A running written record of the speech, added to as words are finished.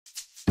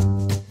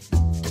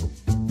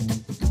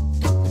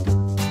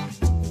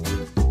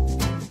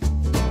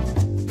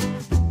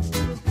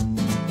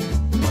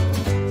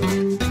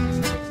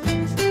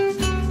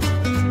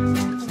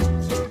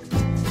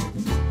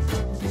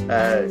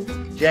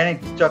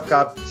Janet took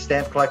up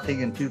stamp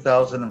collecting in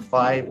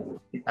 2005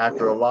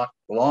 after a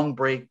long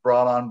break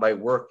brought on by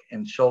work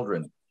and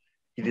children.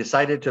 He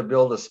decided to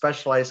build a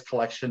specialized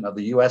collection of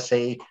the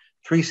USA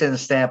 3-cent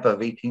stamp of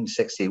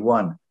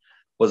 1861.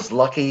 Was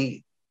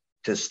lucky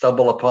to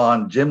stumble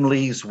upon Jim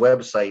Lee's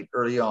website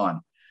early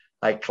on.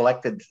 I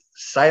collected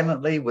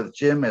silently with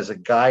Jim as a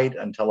guide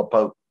until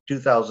about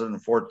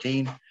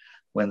 2014,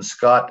 when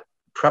Scott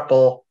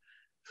Preppel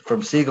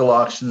from Siegel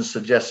Auctions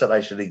suggested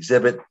I should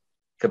exhibit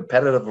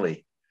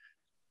competitively.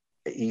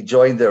 He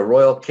joined the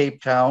Royal of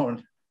Cape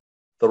Town,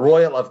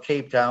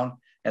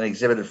 and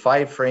exhibited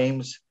 5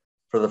 frames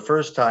for the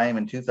first time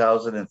in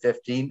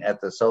 2015 at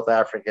the South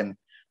African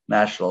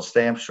National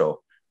Stamp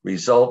Show.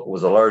 Result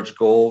was a large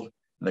gold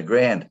in the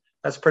grand.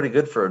 That's pretty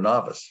good for a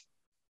novice.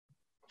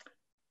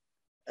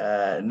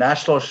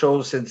 National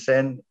shows since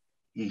then,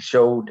 he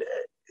showed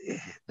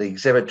the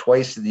exhibit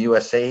twice in the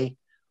USA,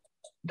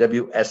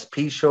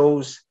 WSP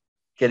shows,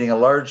 getting a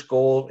large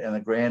gold and a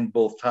grand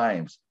both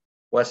times.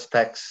 West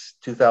PEX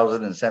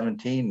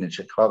 2017 and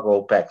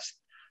Chicago PEX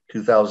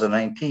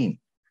 2019.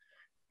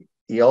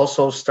 He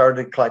also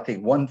started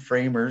collecting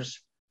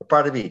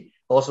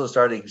also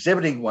started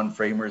exhibiting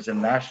one-framers in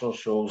national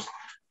shows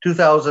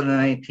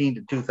 2019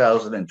 to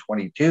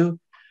 2022,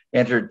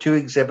 entered 2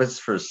 exhibits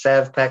for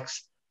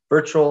SavPEX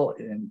Virtual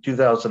in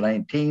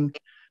 2019,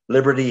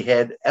 Liberty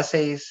Head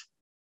Essays,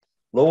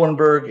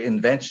 Lowenberg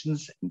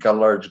Inventions, and got a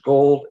large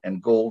gold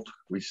and gold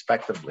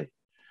respectively.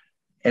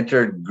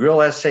 Entered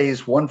Grill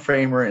Essays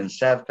one-framer in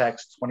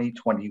SavPEX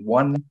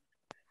 2021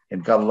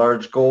 and got a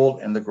large gold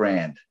and the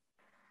grand.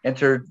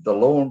 Entered the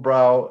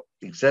Lowenbrow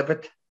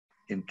exhibit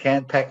in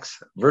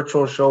CanPEX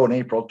Virtual Show in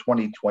April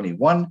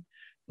 2021,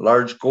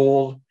 large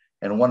gold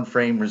and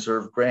one-frame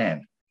reserve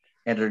grand.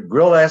 Entered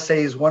Grill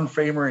Essays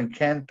one-framer in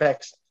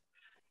CanPEX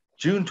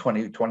June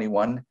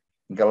 2021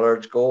 and got a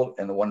large gold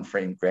and the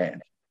one-frame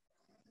grand.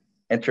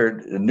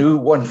 Entered a new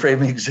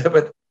one-frame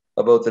exhibit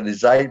about the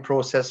design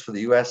process for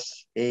the USA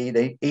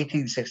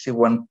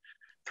 1861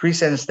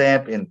 3-cent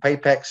stamp in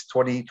PIPEX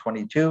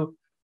 2022,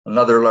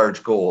 another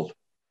large gold.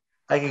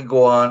 I can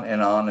go on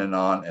and on and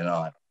on and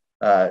on.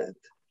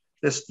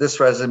 This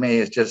resume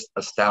is just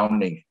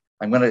astounding.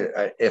 I'm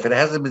gonna, if it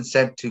hasn't been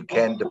sent to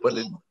Ken to put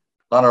it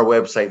on our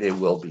website, it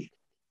will be.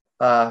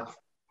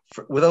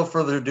 Without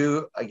further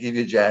ado, I give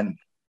you Jan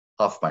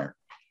Hofmeyr.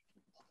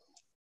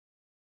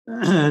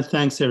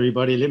 Thanks,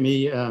 everybody. Let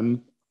me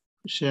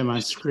share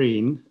my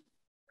screen.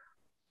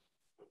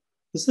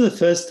 This is the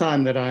first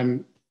time that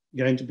I'm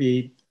going to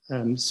be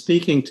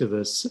speaking to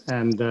this,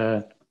 and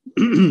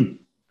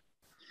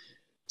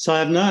so I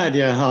have no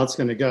idea how it's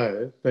going to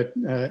go, but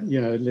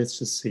you know, let's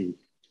just see.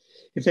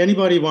 If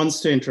anybody wants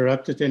to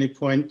interrupt at any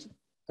point,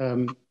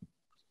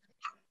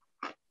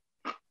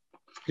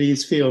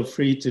 please feel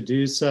free to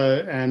do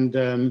so. And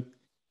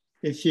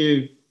if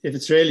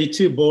it's really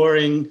too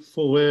boring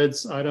for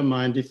words, I don't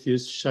mind if you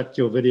shut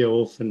your video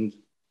off and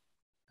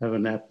have a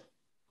nap.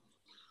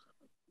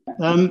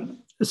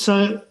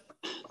 So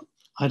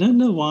I don't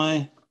know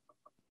why.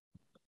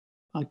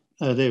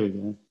 Oh, there we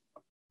go.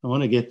 I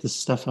want to get this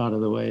stuff out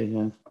of the way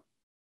here.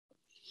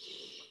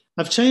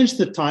 I've changed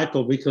the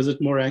title because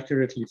it more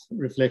accurately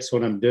reflects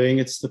what I'm doing.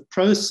 It's the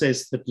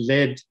process that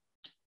led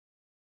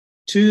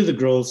to the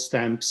Groll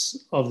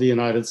stamps of the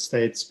United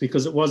States,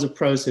 because it was a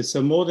process.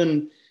 So more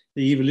than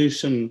the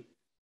evolution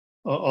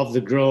of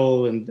the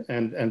Groll and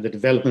the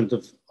development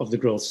of the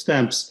Groll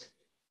stamps,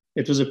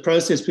 it was a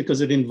process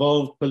because it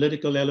involved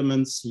political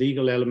elements,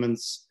 legal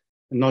elements,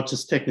 and not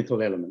just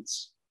technical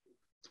elements.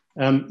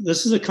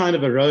 This is a kind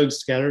of a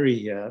rogues gallery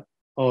here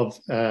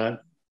of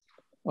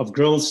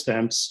Groll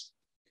stamps,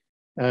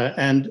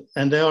 and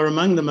they are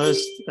among the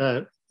most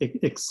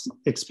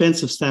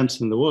expensive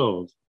stamps in the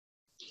world.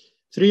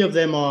 3 of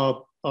them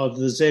are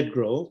the Z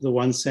Groll, the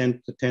 1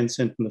 cent, the 10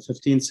 cent, and the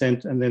 15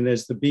 cent, and then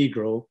there's the B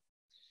Groll,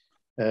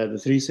 the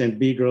 3 cent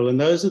B Groll, and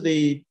those are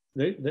the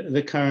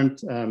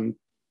current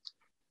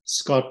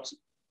Scott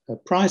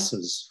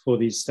prices for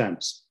these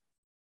stamps.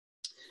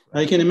 Now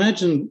you can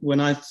imagine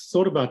when I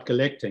thought about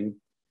collecting,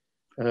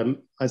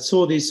 I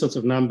saw these sorts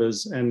of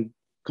numbers and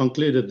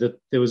concluded that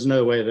there was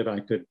no way that I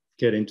could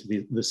get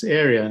into this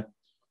area,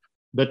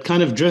 but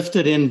kind of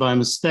drifted in by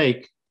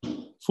mistake.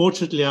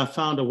 Fortunately, I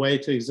found a way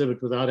to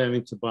exhibit without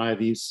having to buy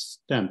these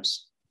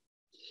stamps.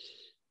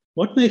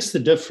 What makes the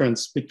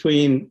difference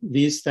between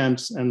these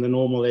stamps and the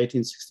normal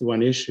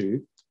 1861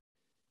 issue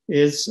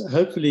is,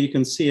 hopefully you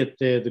can see it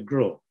there, the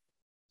Groll.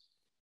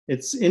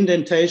 It's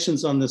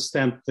indentations on the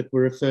stamp that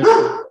were referred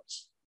to.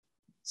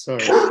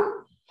 Sorry,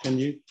 can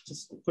you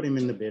just put him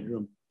in the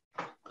bedroom?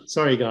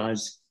 Sorry,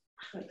 guys.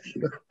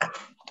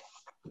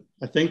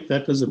 I think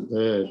that was a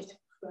bird.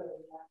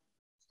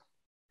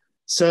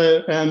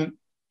 So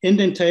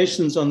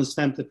indentations on the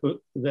stamp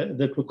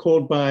that were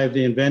called by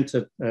the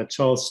inventor,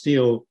 Charles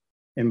Steele,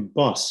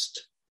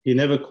 embossed. He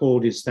never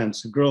called his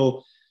stamps a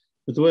Groll,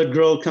 but the word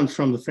Groll comes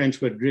from the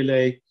French word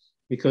grille,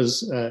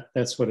 because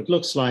that's what it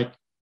looks like.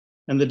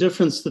 And the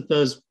difference that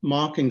those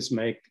markings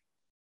make,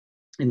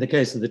 in the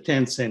case of the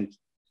 10 cent,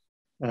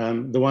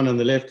 The one on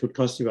the left would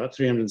cost you about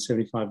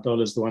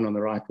 $375. The one on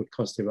the right would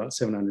cost you about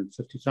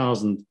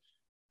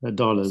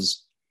 $750,000.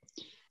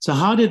 So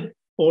how did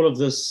all of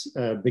this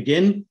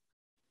begin?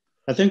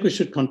 I think we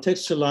should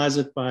contextualize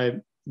it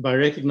by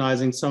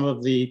recognizing some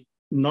of the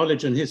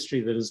knowledge and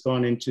history that has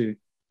gone into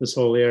this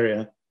whole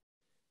area.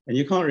 And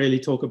you can't really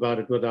talk about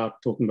it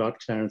without talking about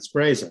Clarence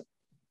Brazier.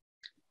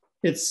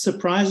 It's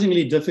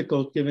surprisingly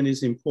difficult, given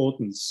his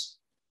importance,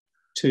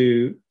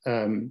 to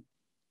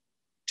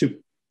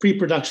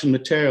pre-production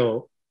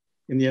material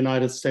in the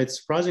United States.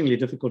 Surprisingly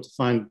difficult to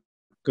find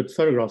good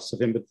photographs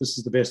of him, but this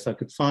is the best I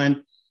could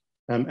find.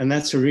 And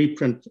that's a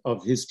reprint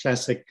of his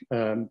classic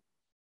a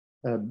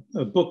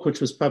book, which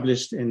was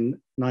published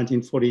in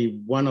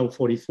 1941 or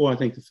 44, I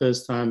think the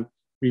first time,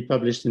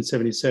 republished in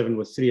 77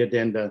 with 3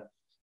 addenda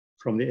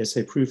from the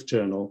Essay Proof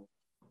Journal.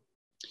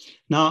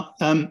 Now,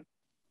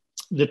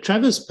 the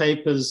Travers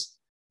papers,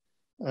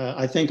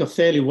 I think, are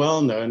fairly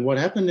well known. What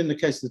happened in the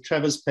case of the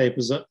Travers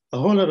papers, a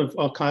whole lot of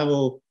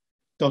archival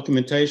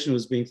documentation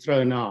was being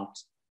thrown out.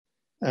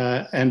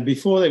 And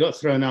before they got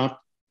thrown out,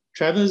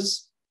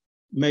 Travers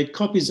made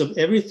copies of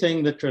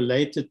everything that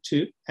related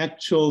to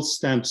actual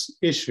stamps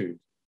issued.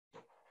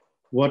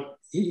 What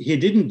he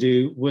didn't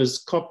do was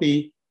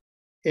copy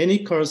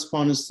any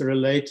correspondence that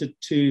related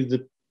to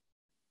the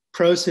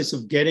process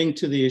of getting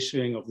to the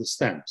issuing of the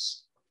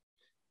stamps.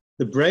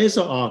 The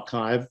Brazier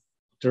archive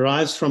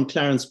derives from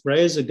Clarence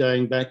Brazier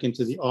going back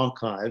into the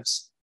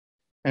archives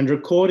and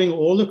recording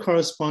all the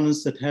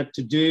correspondence that had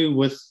to do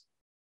with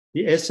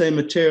the essay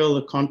material,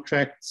 the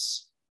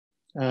contracts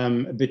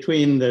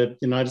between the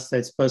United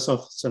States Post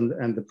Office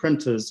and the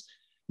printers,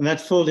 and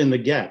that filled in the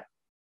gap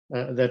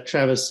that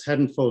Travers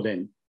hadn't filled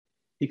in.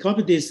 He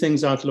copied these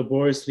things out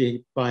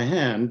laboriously by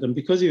hand, and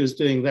because he was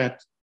doing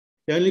that,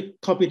 he only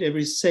copied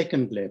every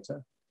second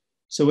letter.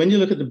 So when you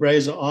look at the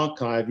Brazier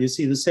archive, you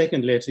see the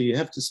second letter, you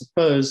have to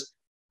suppose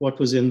what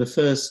was in the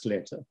first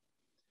letter.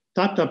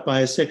 Typed up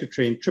by a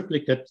secretary in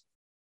triplicate,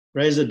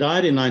 Brazier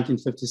died in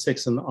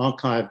 1956 and the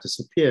archive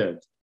disappeared.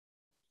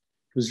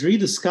 It was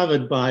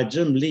rediscovered by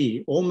Jim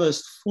Lee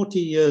almost 40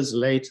 years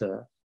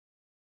later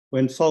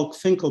when Falk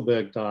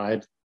Finkelberg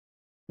died,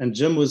 and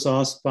Jim was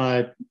asked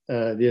by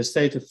the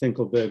estate of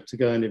Finkelberg to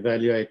go and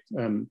evaluate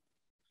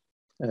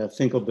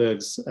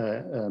Finkelberg's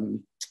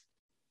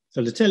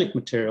philatelic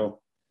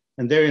material,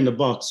 and there in the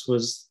box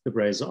was the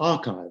Brazier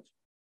archive.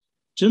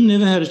 Jim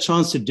never had a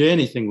chance to do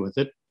anything with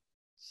it.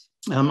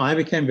 I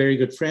became very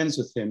good friends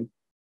with him.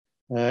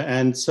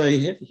 And so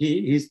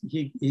he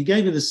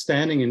gave me the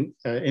standing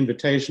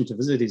invitation to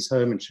visit his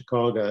home in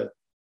Chicago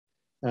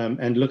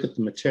and look at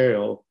the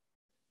material.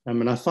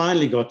 And I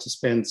finally got to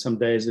spend some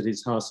days at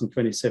his house in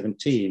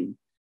 2017,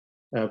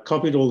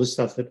 copied all the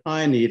stuff that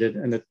I needed,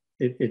 and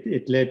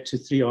it led to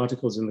 3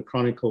 articles in the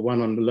Chronicle,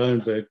 1 on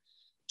Malonberg,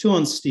 2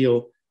 on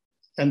Steele.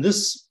 And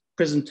this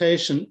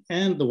presentation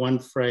and the one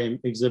frame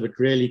exhibit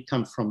really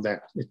come from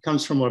that. It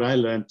comes from what I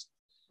learned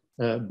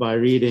by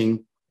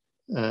reading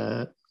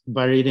the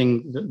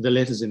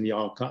letters in the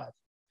archive.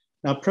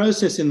 Now,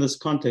 process in this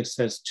context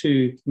has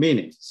 2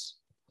 meanings.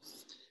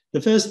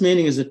 The first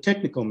meaning is a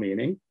technical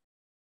meaning,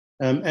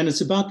 and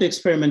it's about the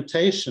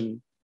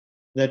experimentation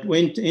that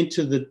went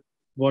into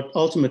what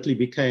ultimately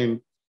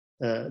became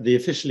the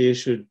officially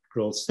issued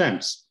Grill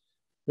stamps.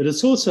 But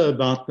it's also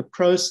about the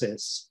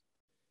process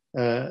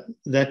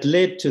that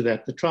led to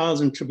that, the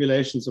trials and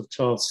tribulations of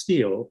Charles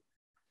Steele,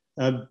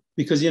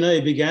 because, he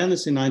began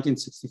this in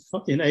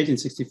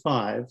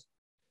 1865,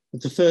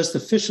 but the first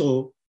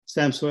official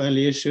stamps were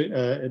only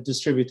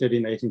distributed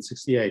in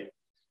 1868.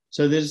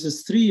 So there's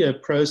this 3-year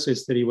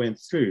process that he went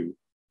through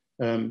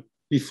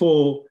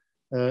before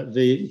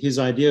his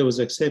idea was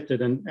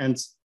accepted, and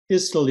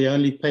is still the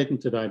only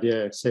patented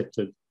idea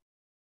accepted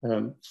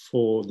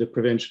for the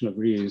prevention of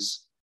reuse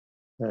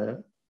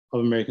of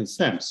American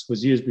stamps.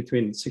 Was used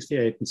between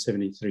 68 and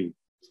 73.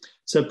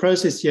 So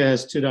process here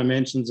has 2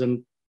 dimensions,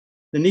 and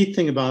the neat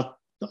thing about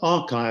the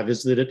archive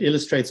is that it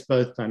illustrates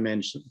both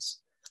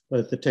dimensions,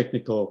 both the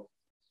technical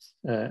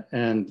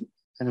and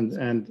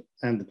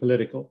the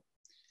political.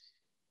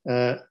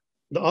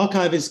 The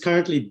archive is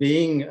currently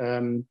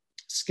being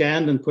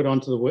scanned and put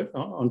onto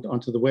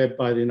the web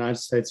by the United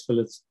States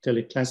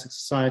Philatelic Classic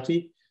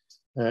Society,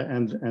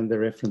 and the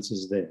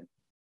references there.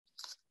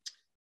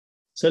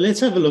 So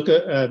let's have a look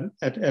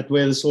at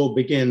where this all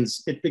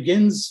begins. It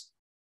begins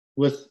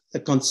with a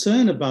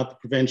concern about the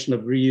prevention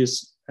of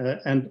reuse,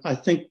 and I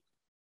think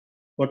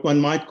what one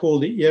might call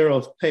the era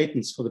of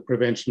patents for the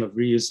prevention of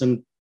reuse.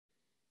 And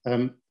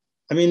I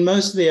mean,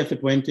 most of the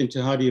effort went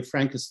into how do you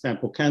frank a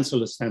stamp or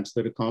cancel a stamp so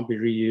that it can't be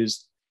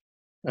reused.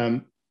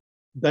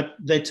 But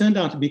they turned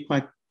out to be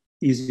quite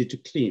easy to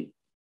clean.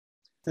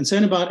 And so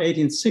in about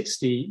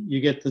 1860, you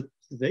get the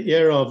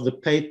era of the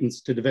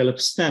patents to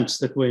develop stamps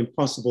that were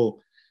impossible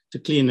to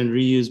clean and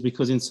reuse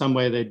because in some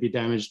way they'd be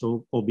damaged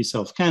or be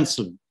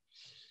self-canceling.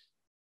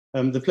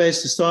 The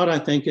place to start, I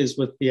think, is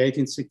with the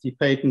 1860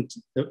 patent.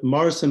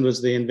 Morrison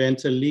was the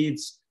inventor.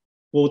 Leeds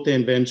bought the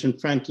invention.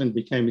 Franklin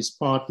became his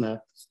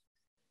partner.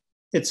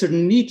 It's a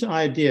neat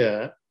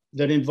idea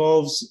that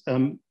involves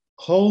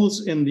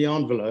holes in the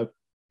envelope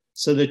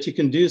so that you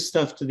can do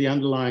stuff to the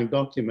underlying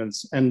documents.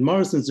 And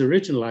Morrison's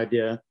original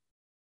idea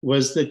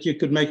was that you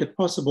could make it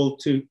possible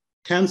to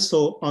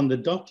cancel on the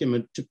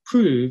document to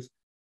prove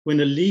when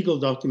a legal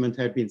document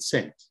had been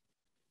sent,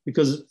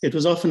 because it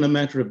was often a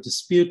matter of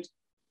dispute,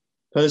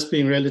 post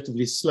being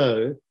relatively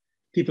slow.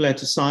 People had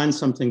to sign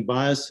something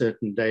by a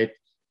certain date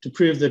to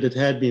prove that it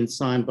had been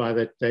signed by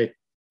that date.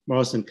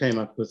 Morrison came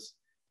up with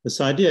this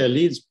idea.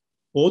 Leeds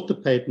bought the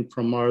patent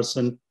from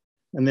Morrison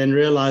and then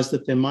realized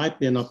that there might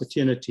be an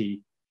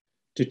opportunity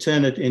to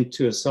turn it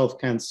into a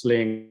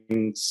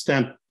self-canceling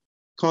stamp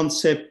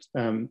concept.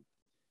 And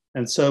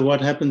so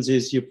what happens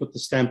is you put the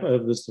stamp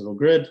over this little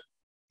grid,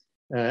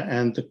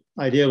 and the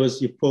idea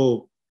was you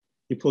pull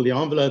the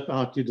envelope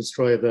out, you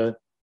destroy the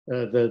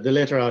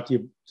letter out,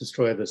 you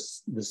destroy the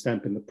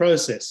stamp in the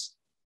process.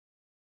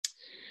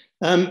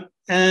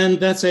 And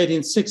that's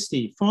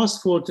 1860.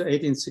 Fast forward to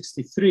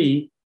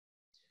 1863,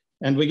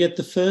 and we get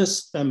the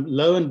first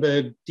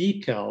Lowenberg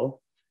decal.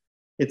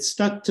 It's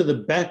stuck to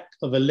the back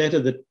of a letter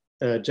that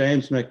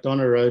James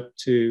McDonough wrote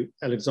to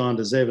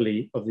Alexander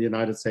Zevely of the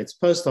United States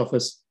Post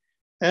Office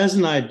as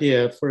an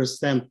idea for a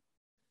stamp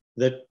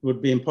that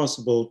would be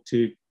impossible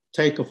to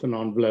take off an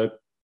envelope,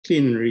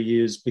 clean and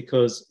reuse,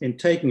 because in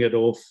taking it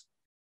off,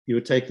 you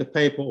would take the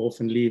paper off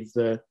and leave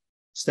the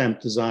stamp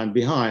design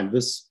behind.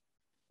 This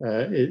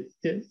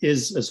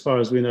is, as far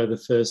as we know, the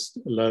first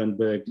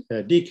Lowenberg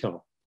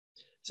decal.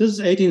 So this is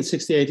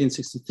 1860,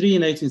 1863.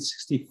 In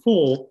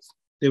 1864,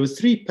 there were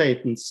 3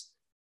 patents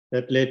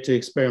that led to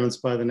experiments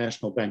by the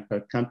National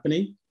Banknote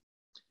Company.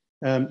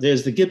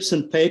 There's the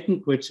Gibson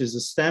patent, which is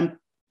a stamp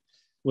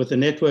with a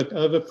network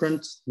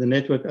overprint. The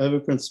network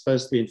overprint is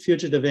supposed to be in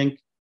fugitive ink.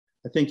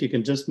 I think you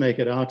can just make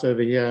it out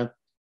over here.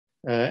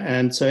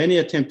 And so any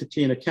attempt to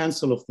clean a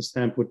cancel off the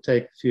stamp would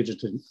take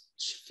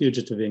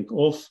fugitive ink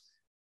off.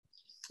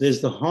 There's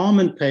the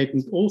Harman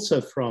patent,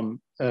 also from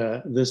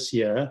this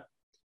year.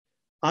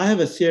 I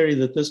have a theory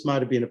that this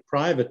might have been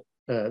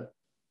a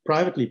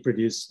privately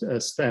produced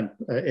stamp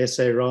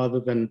essay rather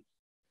than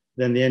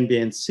the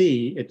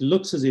NBNC. It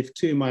looks as if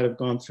 2 might have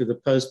gone through the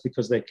post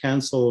because they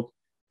canceled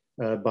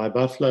by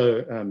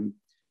Buffalo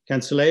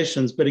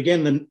cancellations. But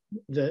again,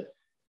 the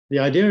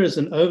idea is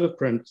an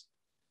overprint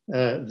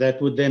that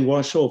would then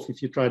wash off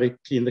if you try to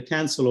clean the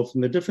cancel off.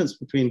 And the difference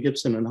between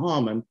Gibson and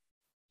Harman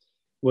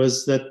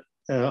was that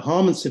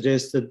Harman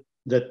suggested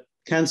that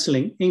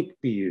canceling ink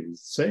be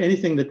used. So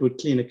anything that would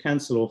clean a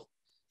cancel off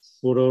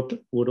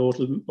would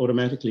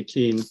automatically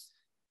clean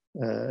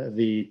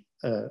the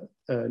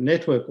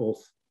network off.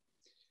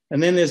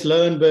 And then there's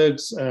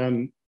Lowenberg's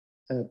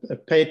a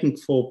patent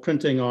for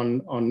printing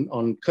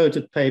on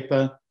coated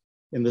paper,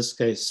 in this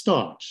case,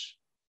 starch.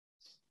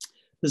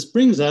 This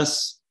brings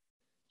us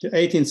to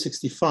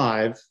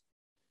 1865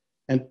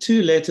 and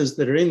 2 letters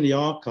that are in the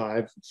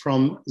archive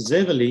from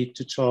Zevely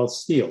to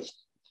Charles Steele.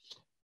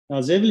 Now,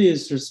 Zevely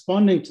is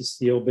responding to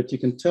Steele, but you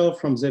can tell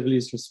from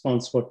Zevely's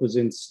response what was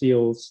in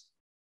Steele's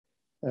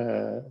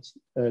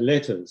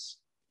letters.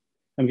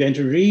 I'm going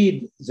to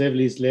read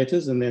Zevely's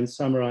letters and then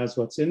summarize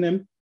what's in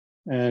them,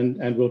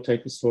 and we'll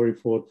take the story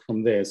forward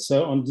from there.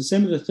 So on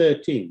December the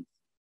 13th,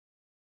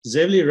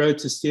 Zevely wrote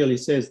to Steele, he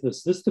says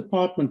this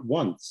department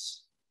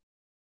wants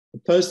a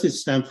postage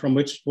stamp from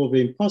which it will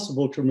be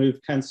impossible to remove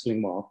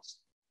cancelling marks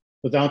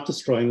without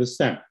destroying the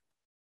stamp.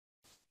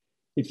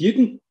 If you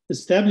can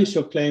establish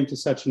your claim to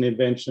such an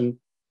invention,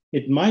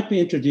 it might be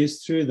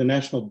introduced through the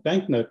National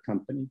Banknote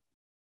Company.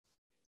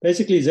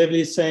 Basically,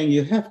 Zevely is saying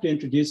you have to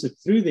introduce it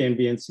through the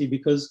NBNC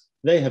because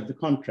they have the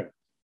contract.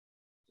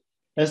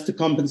 As to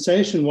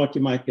compensation, what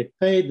you might get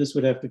paid, this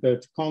would have to go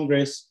to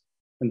Congress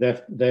and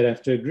they'd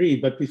have to agree.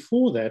 But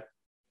before that,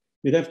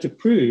 you'd have to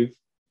prove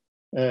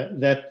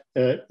that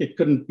it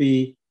couldn't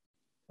be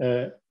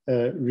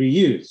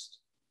reused.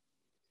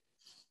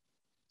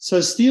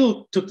 So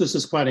Steele took this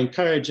as quite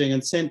encouraging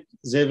and sent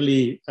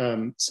Zevely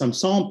some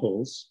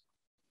samples.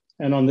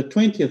 And on the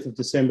 20th of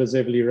December,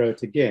 Zevely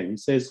wrote again. He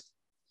says,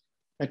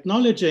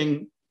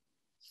 acknowledging,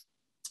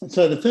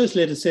 so the first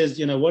letter says,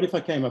 what if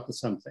I came up with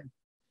something?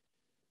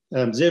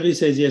 Zevely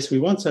says, yes, we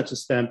want such a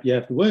stamp. You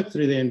have to work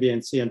through the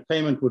NBNC and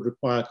payment would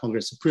require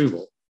Congress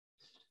approval.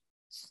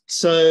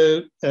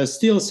 So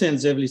Steele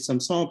sends Zevely some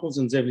samples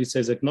and Zevely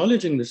says,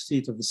 acknowledging the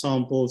receipt of the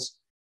samples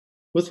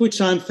with which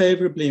I'm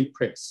favorably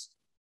impressed.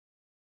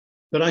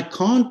 But I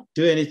can't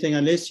do anything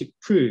unless you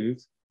prove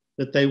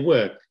that they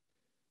work.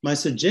 My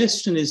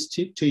suggestion is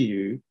to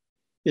you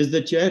is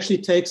that you actually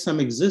take some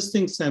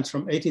existing stamps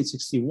from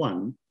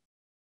 1861,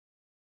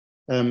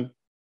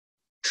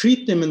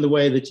 treat them in the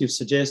way that you've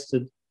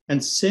suggested,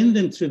 and send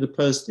them through the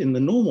post in the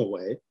normal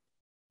way,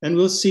 and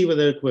we'll see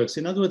whether it works.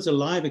 In other words, a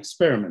live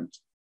experiment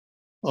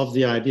of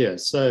the idea.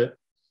 So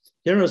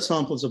here are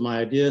samples of my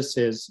idea,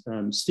 says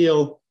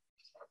Steele.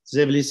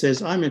 Zevely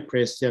says, I'm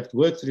impressed. You have to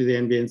work through the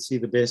NBNC.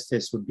 The best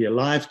test would be a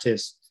live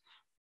test.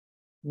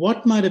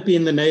 What might have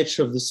been the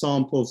nature of the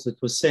samples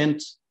that were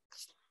sent?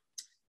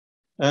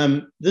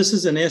 This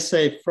is an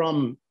essay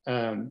from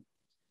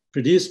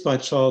produced by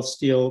Charles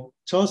Steele.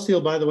 Charles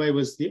Steele, by the way,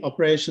 was the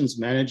operations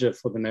manager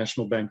for the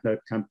National Banknote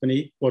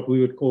Company, what we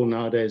would call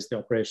nowadays the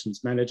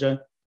operations manager.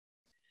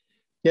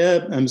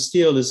 Here,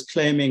 Steele is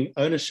claiming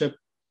ownership.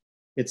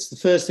 It's the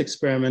first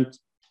experiment.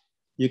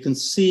 You can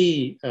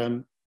see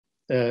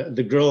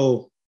the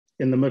grill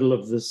in the middle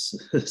of this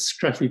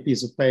scruffy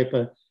piece of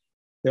paper.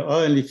 There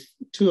are only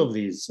 2 of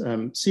these.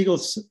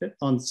 Seagulls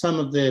on some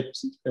of their,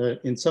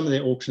 in some of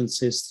their auctions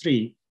says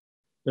 3,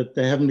 but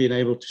they haven't been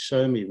able to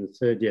show me the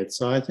 3rd yet.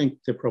 So I think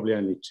they're probably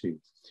only 2.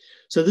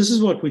 So this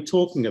is what we're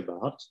talking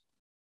about.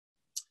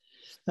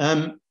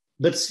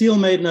 But Steele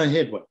made no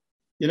headway.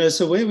 You know,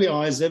 so where we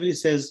are, Zevely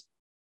says,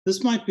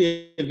 this might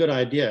be a good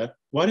idea.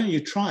 Why don't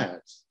you try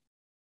it?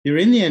 You're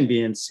in the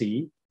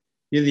NBNC,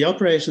 you're the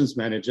operations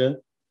manager,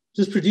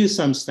 just produce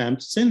some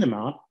stamps, send them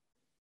out,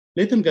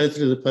 let them go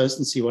through the post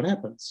and see what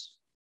happens.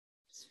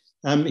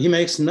 He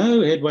makes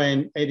no headway in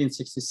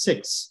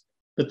 1866,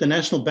 but the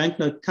National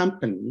Banknote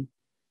Company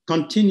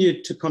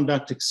continued to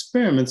conduct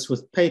experiments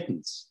with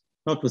patents,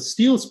 not with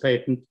Steele's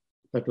patent,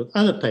 but with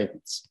other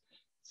patents.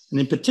 And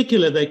in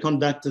particular, they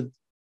conducted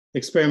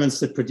experiments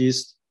that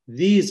produced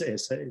these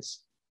essays.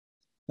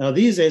 Now,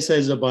 these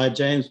essays are by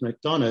James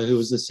McDonough, who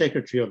was the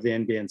secretary of the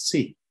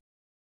NBNC.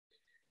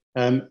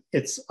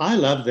 I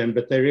love them,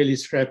 but they're really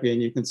scrappy,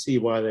 and you can see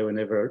why they were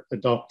never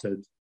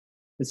adopted.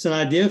 It's an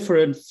idea for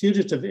a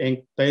fugitive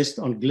ink based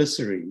on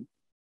glycerine.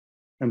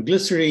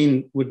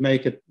 Glycerine would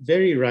make it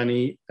very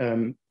runny,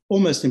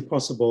 almost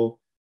impossible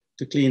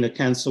to clean a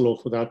cancel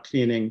off without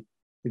cleaning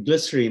the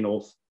glycerine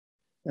off.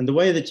 And the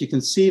way that you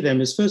can see them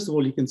is, first of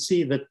all, you can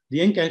see that the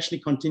ink actually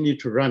continued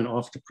to run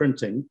after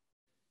printing.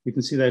 You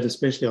can see that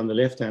especially on the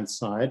left-hand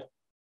side.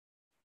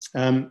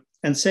 And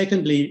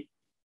secondly,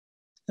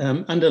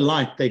 under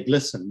light, they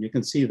glisten. You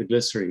can see the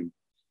glycerine.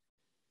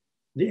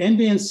 The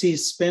NBNC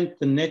spent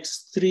the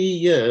next 3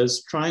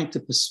 years trying to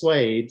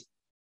persuade,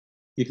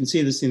 you can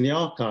see this in the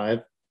archive,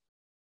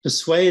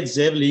 persuade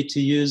Zevely to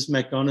use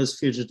McDonough's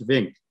fugitive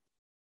ink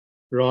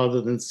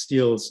rather than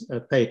Steele's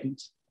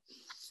patent.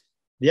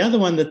 The other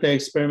one that they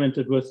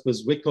experimented with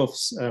was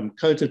Wyckoff's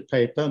coated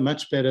paper,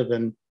 much better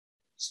than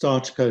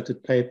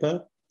starch-coated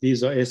paper.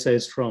 These are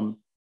essays from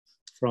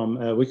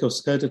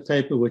Wyckoff's coated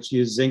paper, which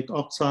use zinc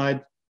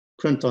oxide,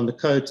 print on the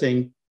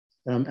coating,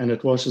 and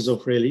it washes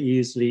off really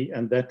easily.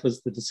 And that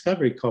was the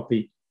discovery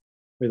copy,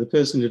 where the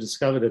person who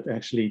discovered it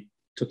actually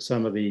took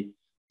some of the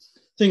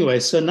thing away.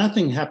 So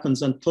nothing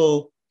happens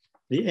until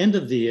the end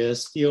of the year.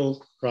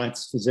 Steele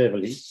writes to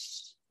Zevely,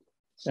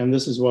 and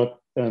this is what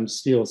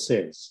Steele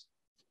says.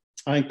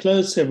 I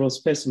enclosed several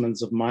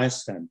specimens of my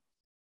stamp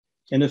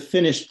in a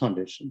finished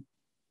condition.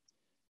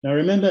 Now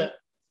remember,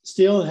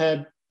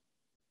 Steele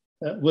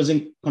was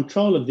in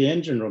control of the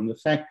engine room, the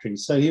factory,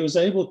 so he was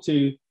able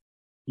to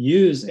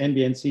use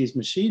NBNC's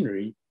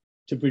machinery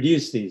to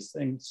produce these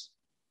things.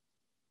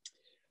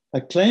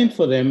 I claim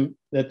for them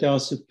that they are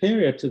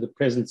superior to the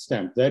present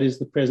stamp, that is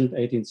the present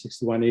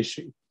 1861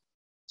 issue.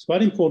 It's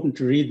quite important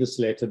to read this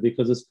letter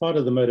because it's part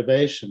of the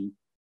motivation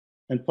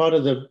and part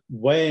of the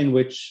way in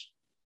which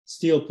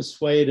Steele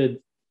persuaded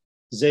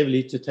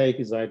Zevely to take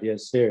his idea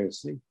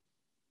seriously.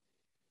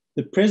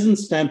 The present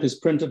stamp is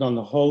printed on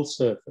the whole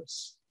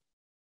surface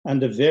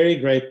under very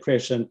great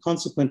pressure and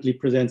consequently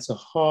presents a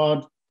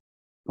hard,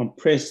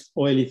 compressed,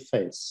 oily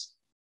face,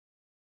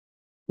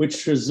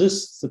 which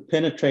resists the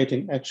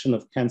penetrating action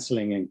of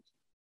cancelling ink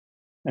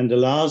and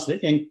allows the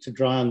ink to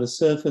dry on the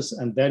surface,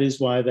 and that is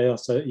why they are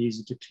so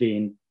easy to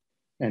clean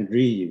and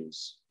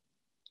reuse.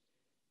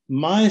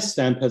 My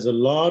stamp has a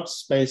large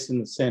space in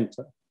the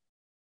center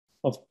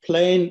of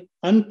plain,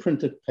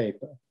 unprinted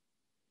paper,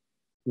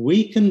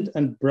 weakened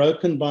and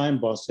broken by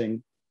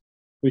embossing,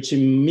 which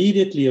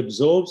immediately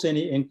absorbs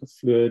any ink or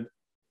fluid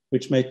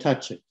which may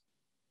touch it.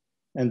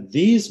 And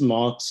these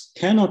marks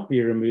cannot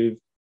be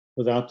removed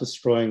without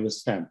destroying the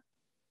stamp.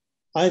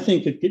 I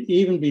think it could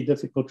even be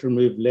difficult to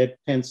remove lead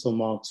pencil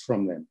marks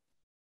from them.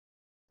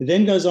 It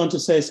then goes on to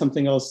say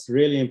something else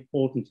really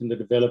important in the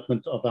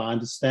development of our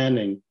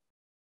understanding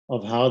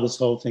of how this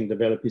whole thing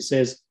developed. He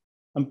says,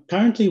 I'm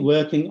currently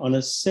working on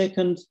a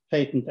second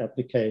patent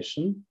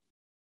application.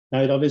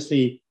 Now, I'd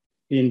obviously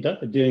been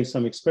doing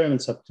some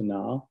experiments up to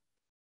now,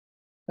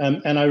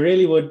 and I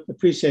really would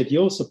appreciate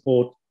your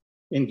support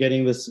in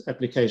getting this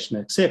application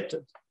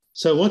accepted.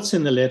 So what's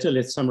in the letter?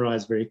 Let's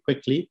summarize very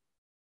quickly.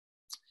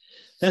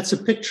 That's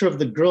a picture of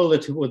the grill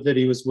that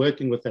he was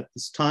working with at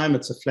this time.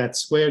 It's a flat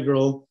square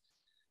grill.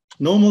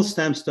 Normal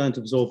stamps don't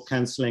absorb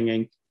cancelling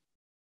ink.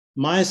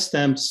 My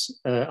stamps,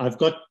 I've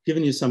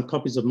given you some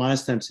copies of my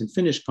stamps in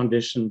finished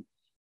condition.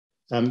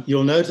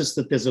 You'll notice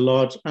that there's a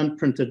large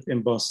unprinted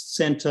embossed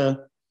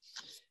center,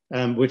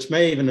 which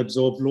may even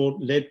absorb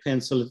lead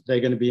pencil if they're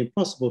going to be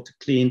impossible to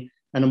clean.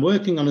 And I'm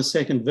working on a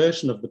second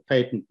version of the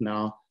patent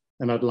now,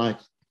 and I'd like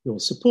your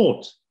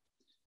support.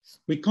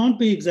 We can't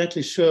be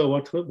exactly sure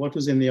what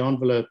was in the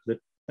envelope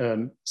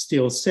that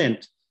Steele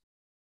sent,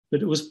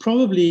 but it was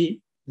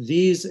probably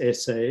these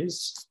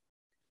essays,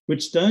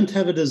 which don't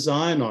have a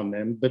design on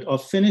them, but are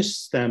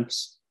finished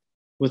stamps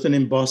with an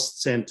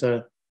embossed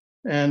center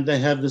and they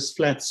have this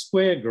flat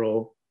square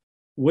grill,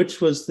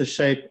 which was the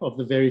shape of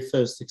the very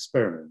first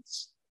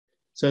experiments.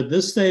 So at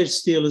this stage,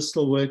 Steele is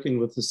still working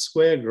with the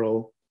square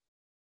grill,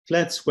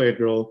 flat square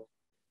grill,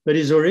 but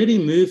he's already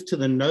moved to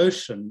the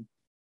notion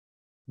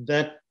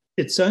that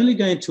it's only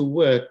going to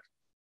work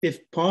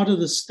if part of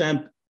the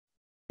stamp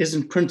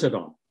isn't printed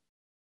on,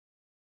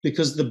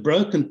 because the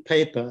broken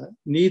paper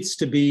needs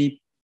to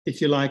be,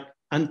 if you like,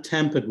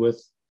 untampered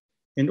with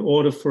in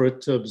order for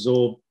it to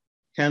absorb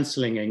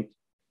cancelling ink.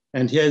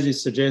 And here's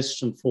his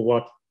suggestion for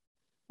what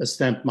a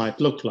stamp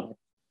might look like.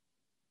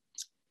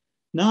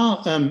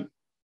 Now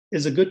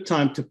is a good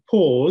time to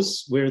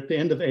pause. We're at the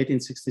end of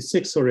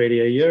 1866 already.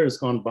 A year has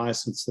gone by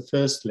since the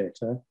first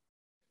letter.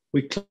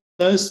 We're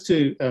close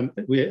to,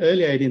 we're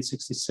early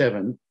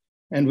 1867,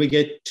 and we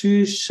get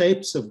two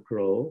shapes of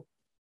grill.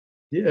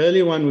 The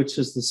early one, which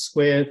is the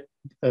square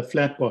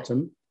flat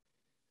bottom,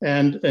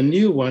 and a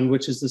new one,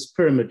 which is this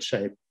pyramid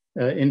shape,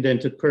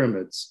 indented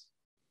pyramids.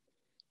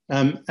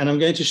 And I'm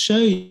going to show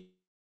you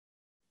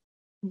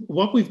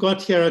what we've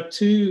got here are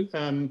two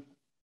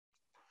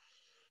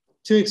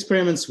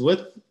experiments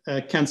with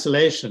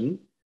cancellation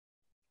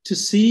to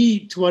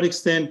see to what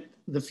extent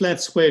the flat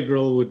square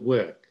grill would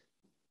work.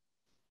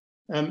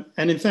 And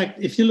in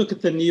fact, if you look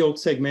at the New York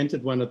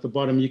segmented one at the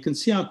bottom, you can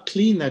see how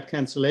clean that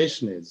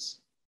cancellation is.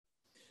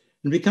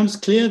 It becomes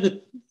clear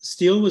that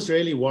Steele was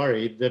really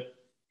worried that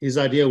his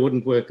idea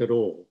wouldn't work at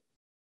all.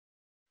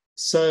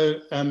 So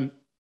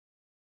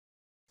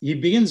he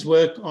begins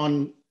work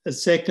on a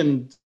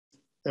second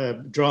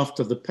draft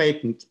of the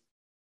patent,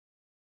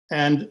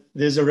 and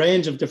there's a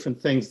range of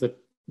different things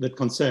that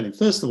concern him.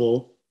 First of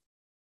all,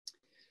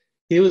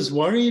 he was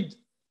worried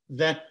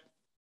that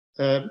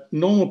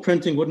normal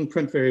printing wouldn't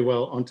print very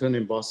well onto an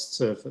embossed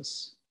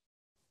surface.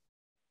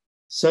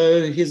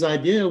 So his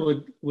idea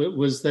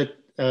was that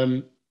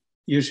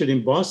you should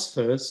emboss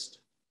first,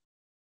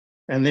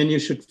 and then you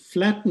should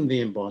flatten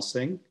the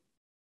embossing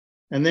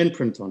and then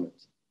print on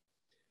it.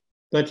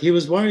 But he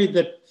was worried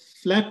that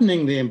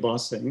flattening the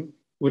embossing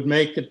would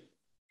make it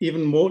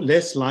even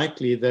less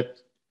likely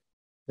that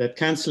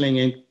cancelling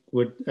ink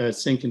would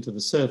sink into the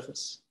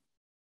surface.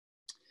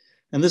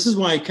 And this is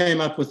why he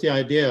came up with the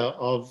idea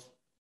of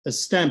a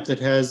stamp that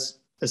has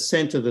a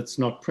center that's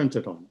not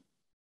printed on.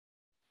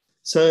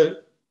 So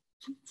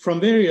from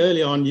very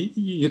early on,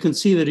 you can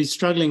see that he's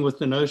struggling with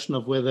the notion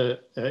of whether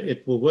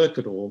it will work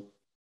at all.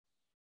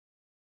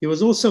 He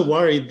was also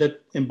worried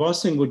that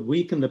embossing would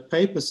weaken the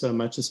paper so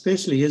much,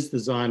 especially his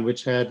design,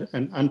 which had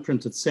an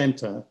unprinted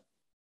center,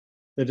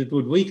 that it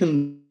would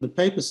weaken the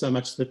paper so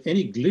much that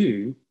any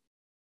glue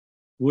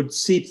would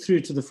seep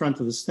through to the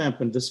front of the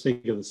stamp and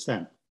disfigure the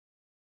stamp.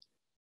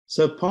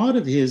 So part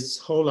of his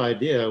whole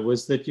idea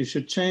was that you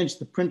should change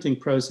the printing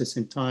process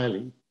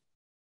entirely.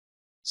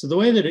 So the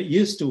way that it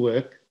used to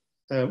work,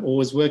 or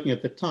was working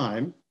at the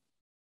time,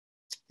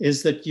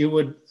 is that you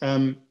would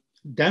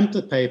damp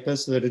the paper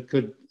so that it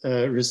could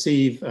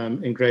receive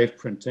engraved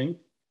printing,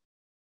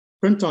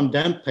 print on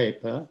damp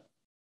paper,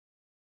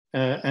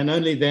 and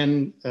only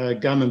then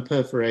gum and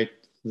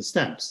perforate the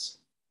stamps.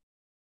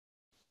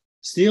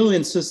 Steele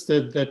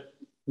insisted that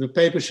the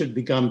paper should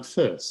be gummed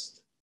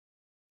first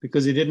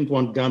because he didn't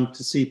want gum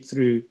to seep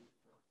through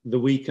the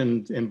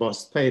weakened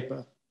embossed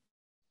paper.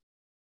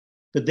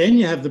 But then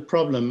you have the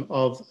problem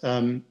of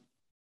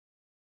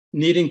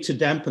needing to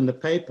dampen the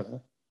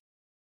paper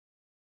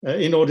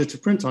in order to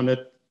print on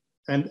it,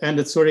 and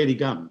it's already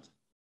gummed.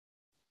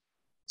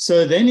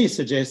 So then he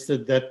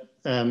suggested that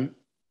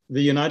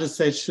the United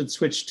States should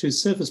switch to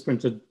surface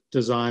printed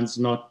designs,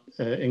 not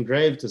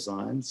engraved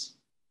designs,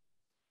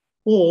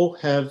 or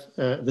have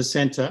the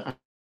center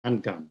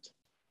ungummed.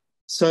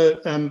 So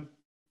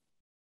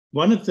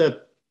one of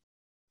the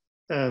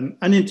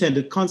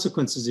unintended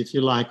consequences, if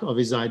you like, of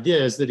his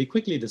idea is that he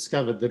quickly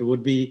discovered that it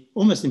would be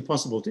almost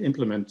impossible to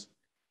implement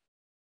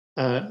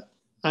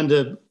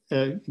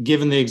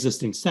given the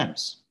existing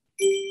stamps.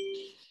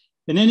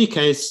 In any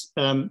case,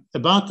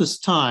 about this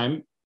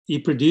time, he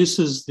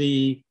produces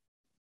the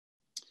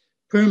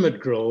pyramid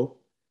grill,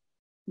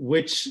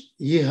 which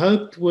he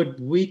hoped would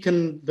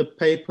weaken the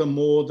paper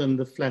more than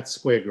the flat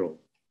square grill.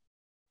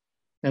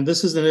 And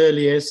this is an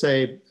early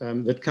essay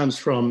that comes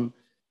from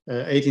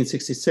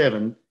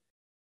 1867,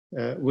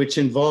 which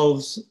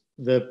involves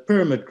the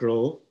pyramid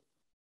grill,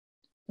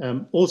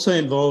 also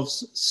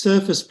involves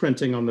surface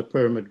printing on the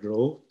pyramid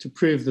grill to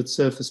prove that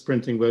surface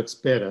printing works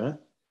better,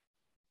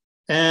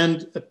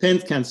 and a pen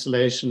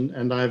cancellation.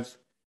 And I've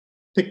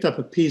picked up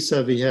a piece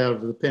over here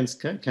of the pen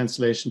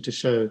cancellation to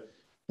show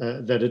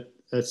that it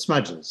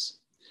smudges.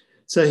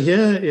 So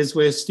here is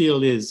where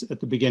Steele is at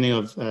the beginning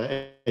of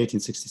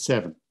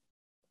 1867.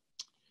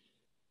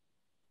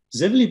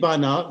 Zevely by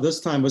now,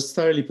 this time, was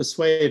thoroughly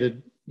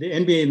persuaded. The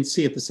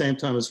NBNC at the same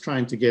time was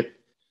trying to get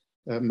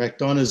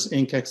McDonough's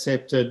ink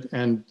accepted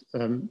and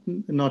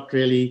not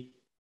really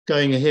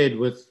going ahead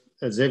with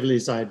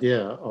Zevely's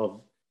idea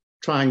of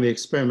trying the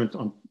experiment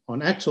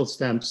on actual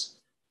stamps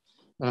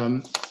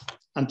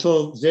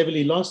until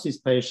Zevely lost his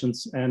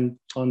patience, and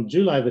on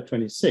July the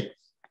 26th,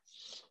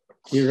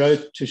 he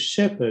wrote to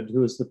Shepherd,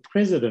 who was the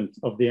president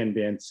of the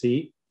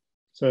NBNC.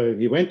 So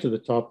he went to the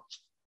top.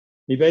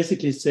 He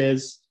basically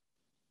says,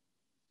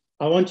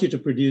 I want you to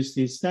produce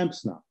these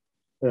stamps now.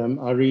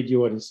 I'll read you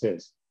what he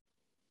says.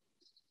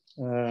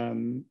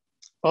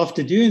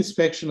 After due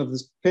inspection of the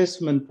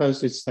specimen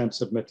postage stamp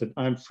submitted,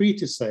 I'm free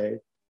to say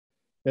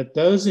that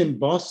those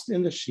embossed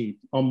in the sheet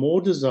are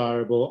more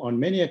desirable on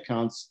many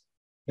accounts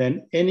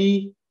than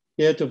any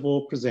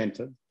heretofore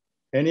presented,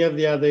 any of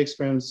the other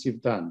experiments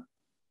you've done.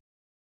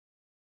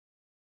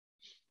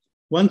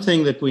 One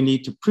thing that we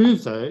need to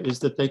prove, though, is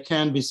that they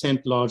can be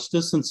sent large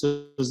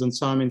distances, and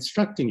so I'm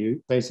instructing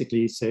you,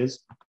 basically, he says,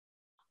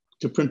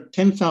 to print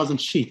 10,000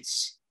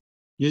 sheets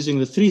using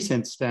the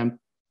 3-cent stamp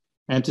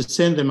and to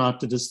send them out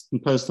to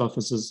distant post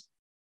offices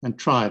and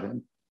try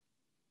them.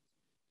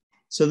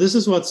 So this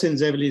is what's in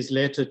Zevely's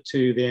letter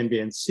to the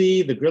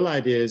NBNC. The grill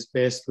idea is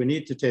best. We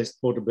need to test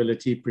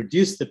portability,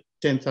 produce the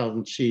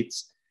 10,000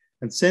 sheets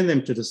and send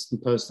them to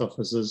distant post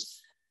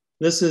offices.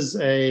 This is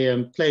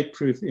a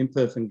plate-proof,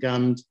 imperfect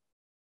gummed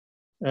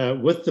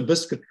with the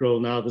biscuit grill.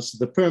 Now, this is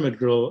the pyramid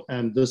grill,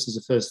 and this is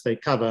the first day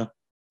cover.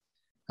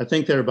 I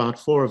think there are about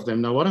 4 of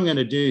them. Now, what I'm going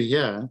to do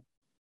here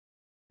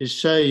is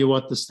show you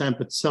what the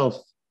stamp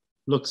itself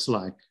looks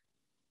like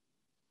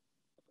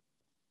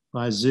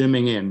by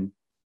zooming in.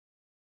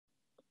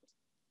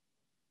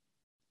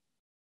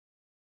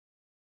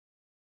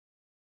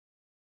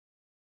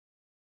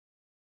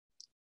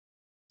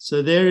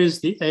 So there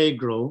is the A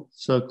grill,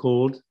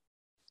 so-called,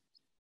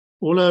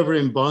 all over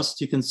embossed.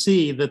 You can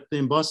see that the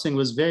embossing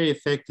was very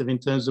effective in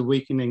terms of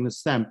weakening the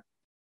stamp.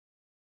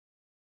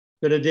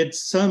 But it did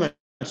so much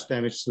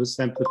damage to the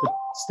stamp that the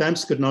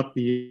stamps could not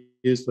be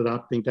used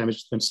without being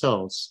damaged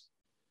themselves.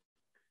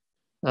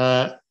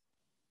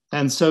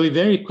 And so we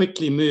very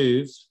quickly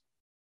move.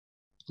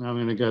 Now I'm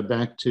going to go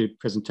back to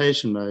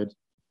presentation mode.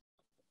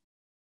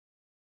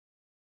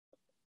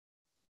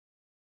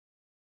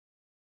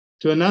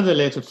 To another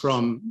letter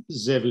from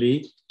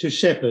Zevely to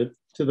Shepherd,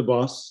 to the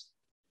boss.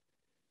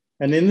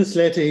 And in this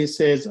letter, he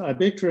says, I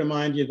beg to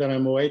remind you that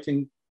I'm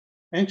awaiting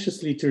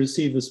anxiously to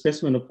receive the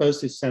specimen of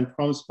postage stamp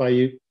promised by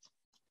you,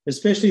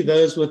 especially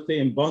those with the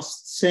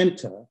embossed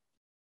center,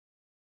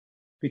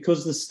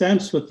 because the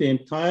stamps with the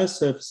entire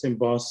surface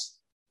embossed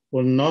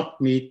will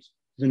not meet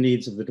the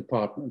needs of the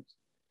department.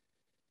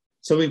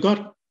 So we've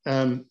got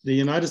the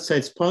United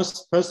States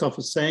Post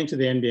Office saying to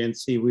the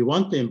NBNC, we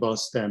want the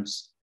embossed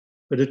stamps,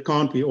 but it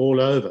can't be all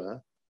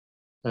over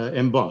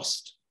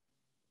embossed.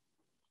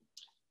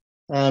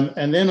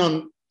 And then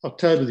on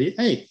October the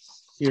 8th,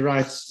 he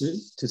writes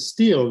to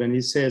Steele and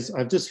he says,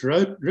 I've just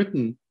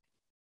written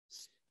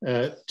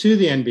to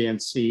the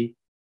NBNC.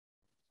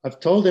 I've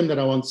told them that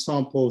I want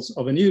samples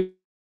of a new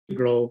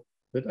grill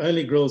that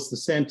only grills the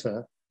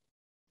center,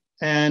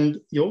 and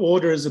your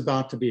order is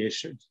about to be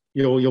issued.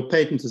 Your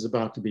patent is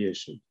about to be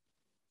issued.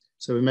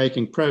 So we're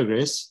making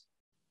progress.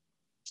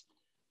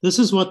 This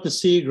is what the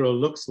C grill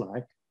looks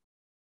like.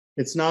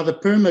 It's now the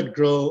pyramid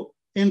grill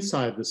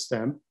inside the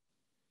stamp.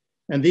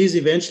 And these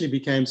eventually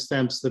became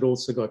stamps that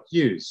also got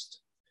used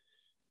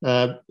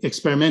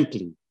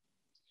experimentally.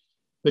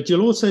 But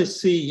you'll also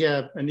see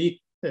here a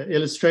neat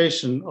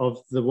illustration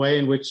of the way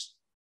in which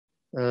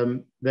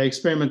they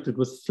experimented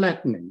with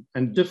flattening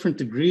and different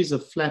degrees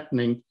of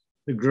flattening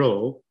the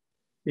grill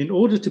in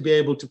order to be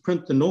able to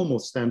print the normal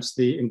stamps,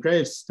 the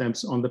engraved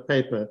stamps on the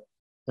paper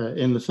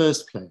in the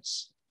first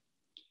place.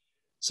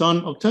 So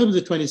on October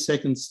the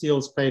 22nd,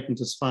 Steele's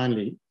patent is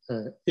finally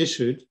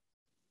issued.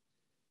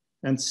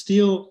 And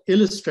Steele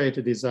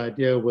illustrated his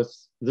idea with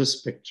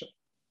this picture.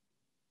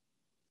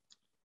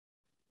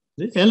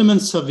 The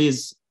elements of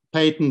his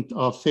patent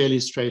are fairly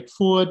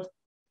straightforward.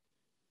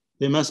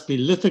 There must be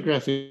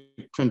lithographic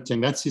printing.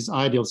 That's his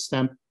ideal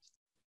stamp.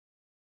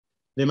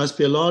 There must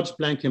be a large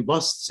blank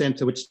embossed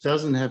center, which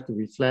doesn't have to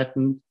be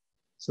flattened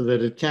so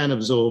that it can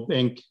absorb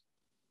ink.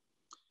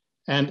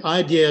 And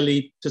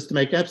ideally, just to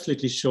make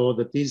absolutely sure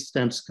that these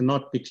stamps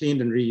cannot be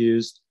cleaned and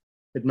reused,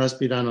 it must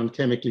be done on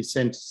chemically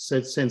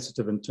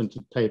sensitive and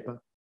tinted paper.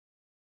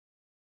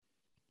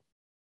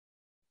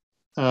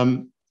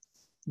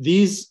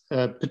 These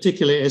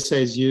particular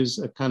essays use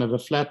a kind of a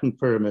flattened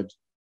pyramid.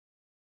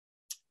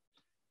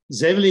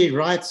 Zevely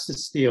writes to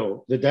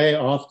Steele the day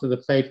after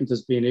the patent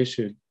has been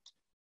issued.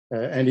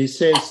 And he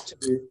says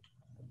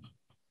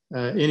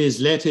in his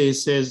letter, he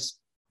says,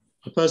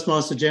 the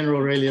Postmaster General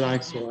really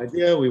likes your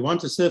idea. We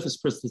want a surface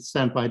printed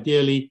stamp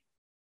ideally.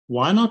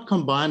 Why not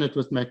combine it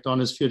with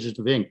McDonough's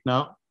fugitive ink?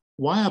 Now,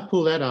 why I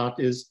pull that out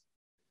is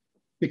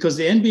because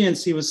the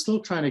NBNC was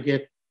still trying to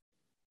get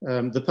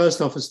the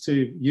post office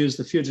to use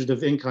the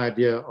fugitive ink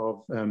idea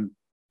of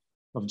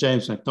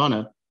James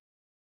McDonough.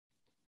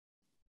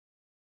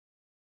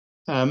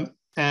 And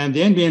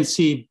the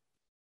NBNC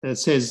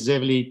says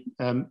Zevely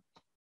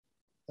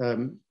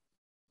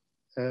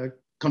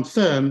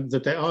confirmed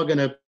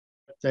that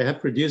they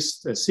have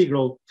produced a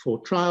Seagull for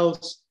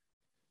trials.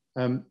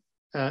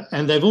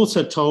 And they've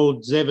also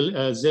told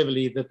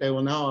Zevely that they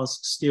will now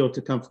ask Steele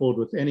to come forward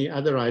with any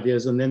other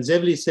ideas. And then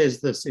Zevely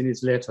says this in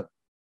his letter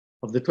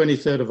of the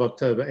 23rd of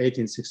October,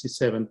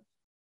 1867.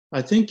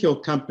 I think your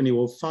company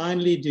will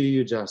finally do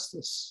you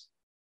justice.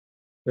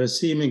 They're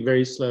seeming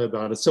very slow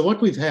about it. So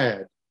what we've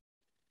had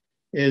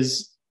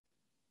is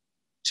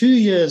 2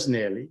 years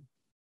nearly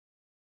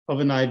of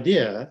an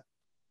idea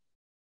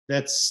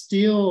that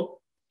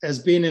Steele has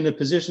been in a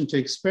position to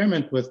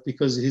experiment with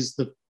because he's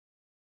the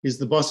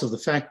boss of the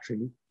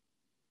factory,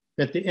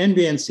 that the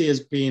NBNC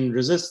has been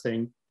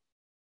resisting,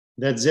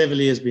 that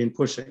Zevely has been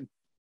pushing.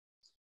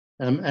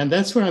 And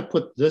that's where I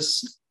put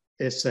this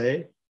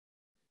essay,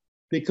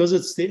 because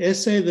it's the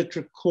essay that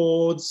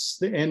records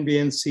the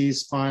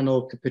NBNC's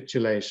final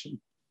capitulation.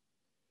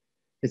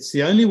 It's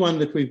the only one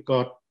that we've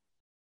got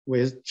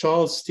where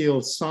Charles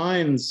Steele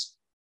signs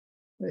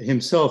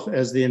himself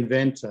as the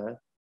inventor,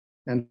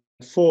 and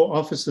 4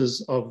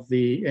 officers of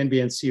the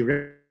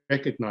NBNC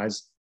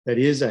recognize that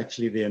he is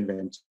actually the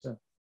inventor.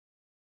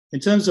 In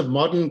terms of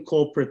modern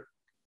corporate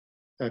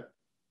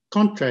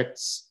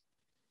contracts,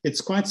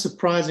 it's quite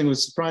surprising. It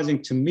was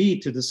surprising to me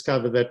to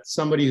discover that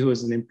somebody who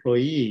is an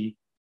employee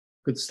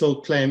could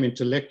still claim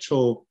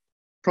intellectual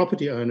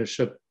property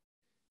ownership,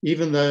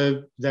 even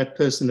though that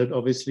person had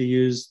obviously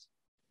used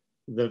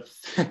the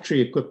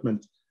factory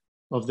equipment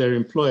of their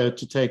employer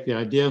to take the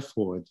idea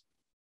forward.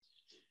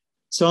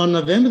 So on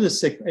November the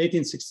 6th,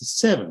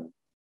 1867,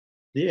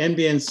 the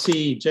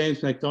NBNC,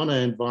 James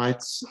McDonough,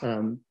 invites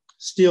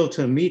Steele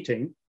to a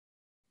meeting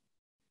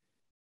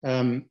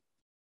in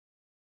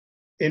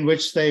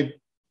which they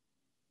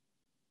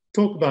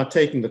talk about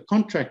taking the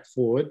contract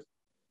forward,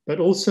 but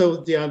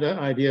also the other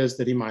ideas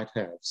that he might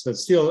have. So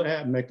Steele,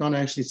 McDonough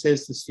actually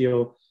says to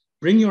Steele,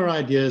 bring your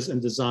ideas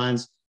and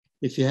designs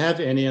if you have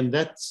any, and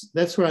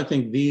that's where I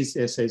think these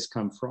essays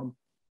come from.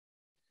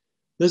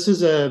 This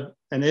is an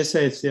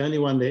essay, it's the only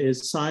one that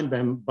is signed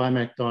by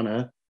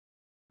McDonough,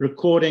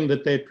 recording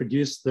that they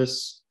produced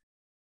this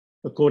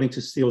according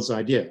to Steele's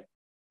idea.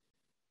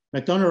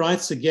 McDonough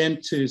writes again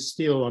to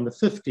Steele on the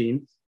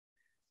 15th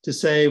to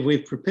say,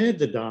 we've prepared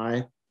the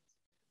die,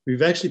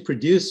 we've actually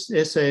produced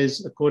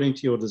essays according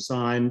to your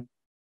design,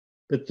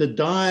 but the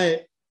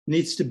die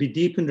needs to be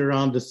deepened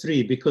around the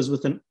 3 because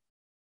with an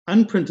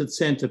unprinted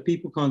center,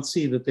 people can't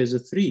see that there's a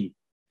 3.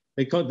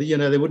 They can't,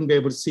 they wouldn't be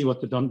able to see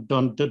what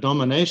the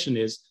domination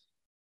is.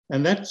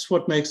 And that's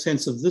what makes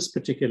sense of this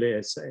particular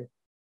essay.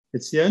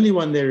 It's the only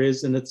one there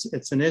is, and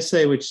it's an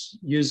essay which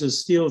uses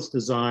Steele's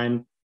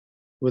design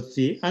with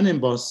the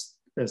unembossed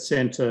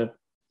center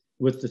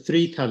with the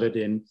 3 colored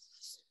in.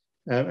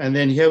 And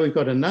then here we've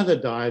got another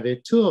die. There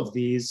are 2 of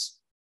these,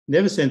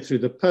 never sent through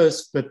the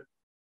post, but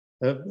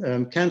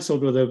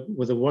canceled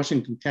with a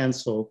Washington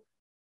cancel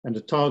and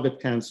a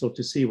target cancel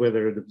to see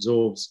whether it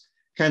absorbs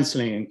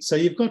canceling ink. So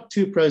you've got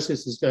 2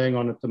 processes going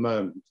on at the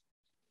moment.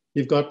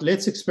 You've got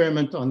let's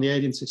experiment on the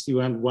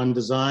 1861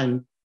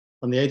 design,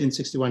 on the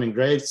 1861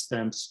 engraved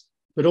stamps,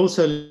 but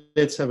also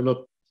let's have a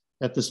look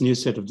at this new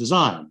set of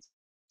designs.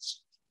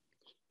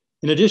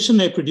 In addition,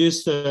 they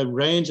produced a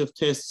range of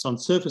tests on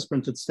surface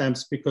printed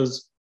stamps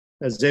because,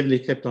 as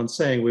Zevely kept on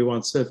saying, we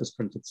want surface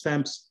printed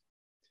stamps.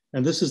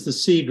 And this is the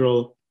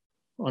Seagull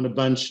on a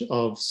bunch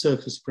of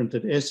surface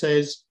printed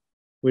essays,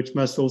 which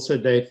must also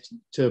date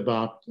to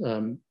about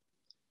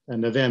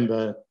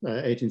November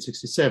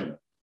 1867.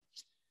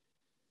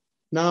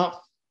 Now,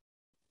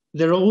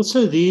 there are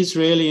also these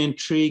really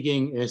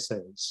intriguing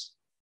essays.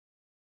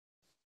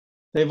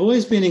 They've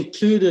always been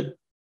included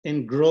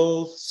in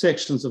Grill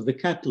sections of the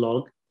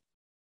catalog,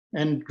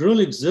 and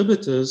Grill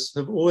exhibitors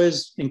have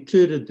always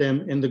included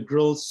them in the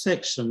Grill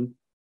section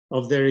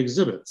of their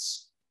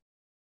exhibits.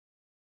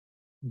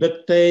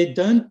 But they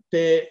don't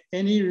bear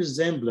any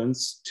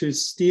resemblance to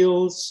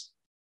Steele's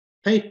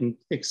patent,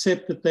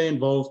 except that they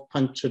involve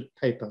punctured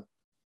paper.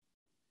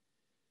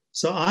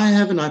 So I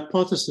have an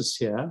hypothesis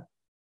here.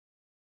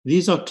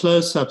 These are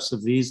close-ups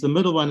of these. The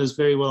middle one is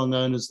very well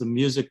known as the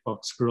music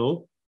box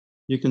Grill.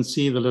 You can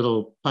see the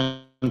little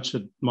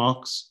punctured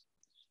marks.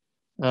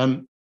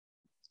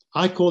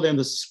 I call them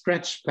the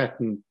scratch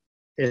pattern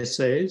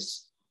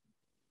essays.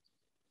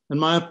 And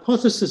my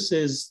hypothesis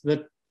is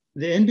that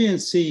the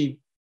NBNC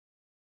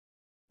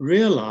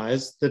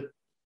realized that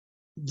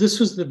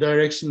this was the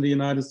direction the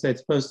United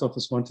States Post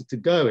Office wanted to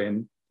go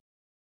in,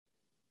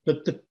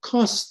 but the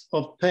cost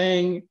of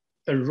paying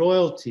a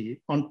royalty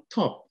on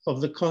top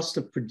of the cost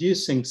of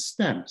producing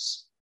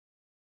stamps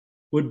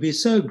would be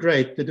so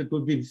great that it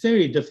would be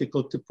very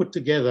difficult to put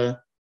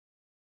together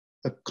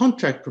a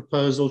contract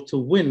proposal to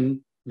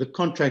win the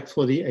contract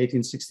for the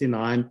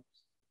 1869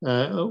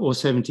 or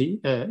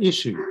 70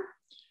 issue.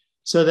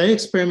 So they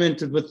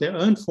experimented with their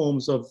own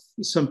forms of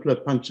simpler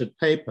punctured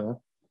paper.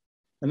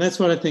 And that's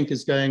what I think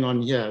is going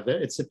on here.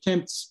 It's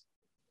attempts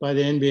by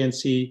the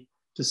NBNC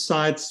to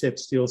sidestep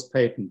Steele's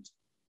patent.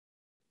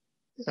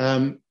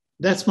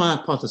 That's my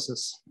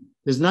hypothesis.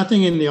 There's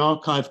nothing in the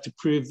archive to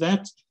prove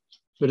that,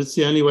 but it's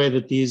the only way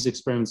that these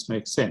experiments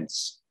make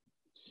sense.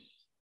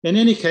 In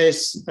any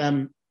case,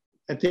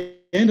 at the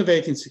end of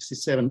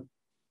 1867,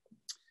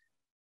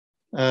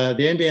 the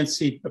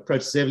NBNC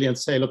approached Zevely and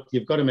say, look,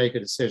 you've got to make a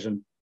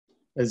decision.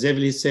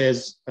 Zevely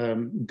says,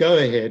 go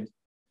ahead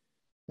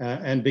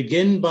and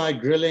begin by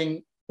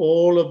grilling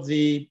all of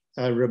the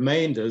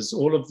remainders,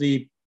 all of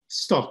the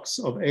stocks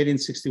of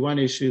 1861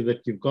 issue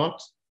that you've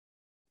got.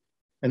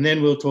 And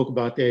then we'll talk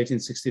about the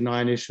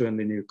 1869 issue and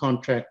the new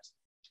contract.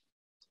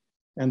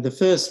 And the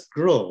first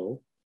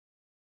grill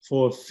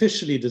for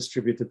officially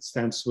distributed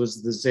stamps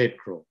was the Z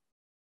grill.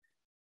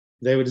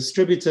 They were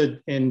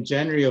distributed in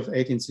January of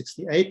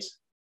 1868.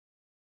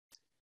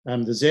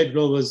 The Z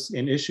grill was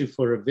in issue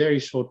for a very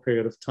short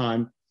period of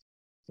time,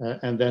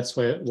 and that's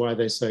why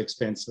they're so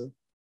expensive.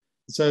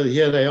 So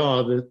here they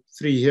are, the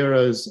three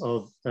heroes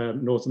of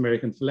North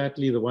American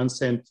philately, the 1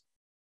 cent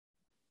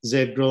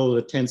Z grill,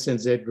 the 10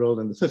 cent Z grill,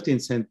 and the 15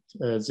 cent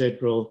Z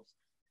grill.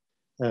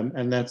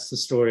 And that's the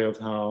story of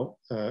how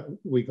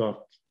we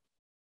got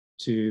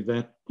to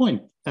that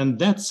point. And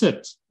that's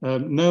it.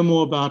 No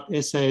more about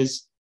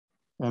essays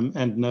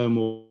and no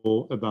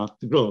more about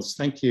the grills.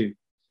 Thank you.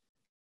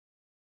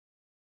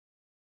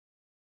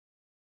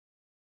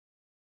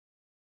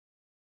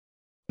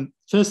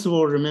 First of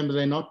all, remember,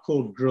 they're not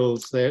called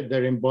grills.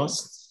 They're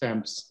embossed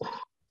stamps.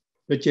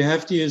 But you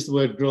have to use the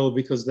word grill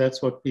because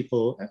that's what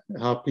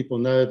how people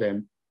know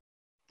them.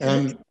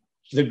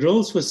 The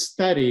grills were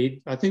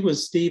studied. I think it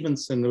was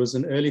Stevenson, there was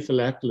an early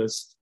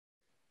philatelist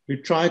who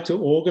tried to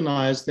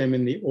organize them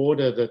in the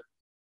order that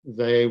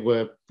they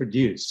were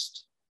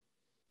produced.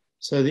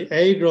 So the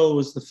A grill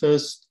was the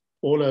first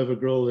all-over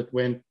grill that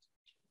went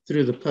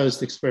through the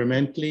post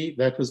experimentally.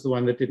 That was the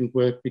one that didn't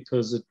work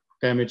because it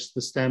damaged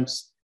the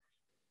stamps.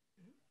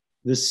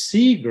 The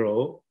C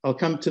grill, I'll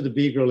come to the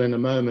B grill in a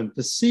moment.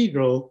 The C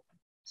grill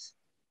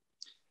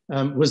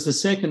was the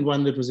second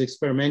one that was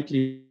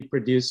experimentally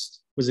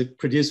produced,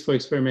 produced for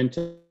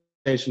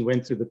experimentation,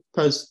 went through the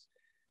post.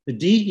 The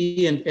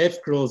D, E, and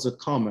F grills are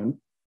common.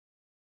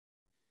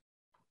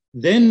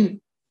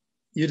 Then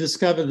you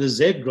discover the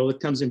Z grill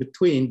that comes in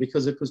between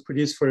because it was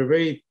produced for a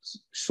very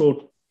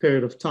short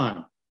period of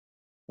time.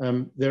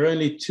 There are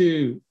only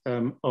 2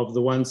 of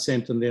the 1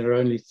 cent, and there are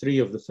only 3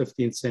 of the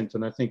 15 cent,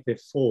 and I think there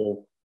are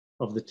 4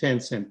 of the 10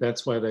 cent.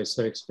 That's why they're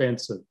so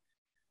expensive.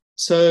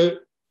 So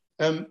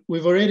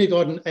we've already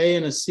got an A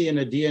and a C and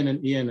a D and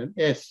an E and an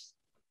F.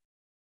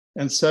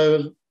 And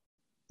so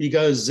he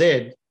goes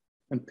Z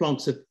and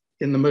plonks it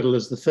in the middle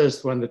as the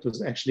first one that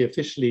was actually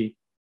officially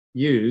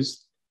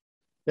used.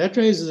 That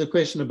raises a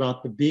question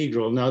about the B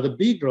grill. Now, the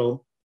B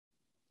grill,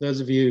 those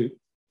of you,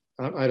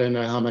 I don't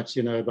know how much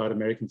you know about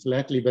American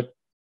philately, but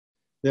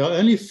there are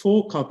only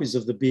 4 copies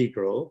of the B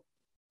grill.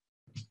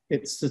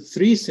 It's the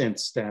 3 cent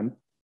stamp.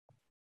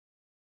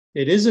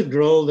 It is a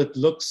grill that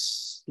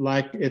looks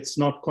like it's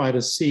not quite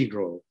a C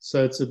grill.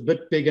 So it's a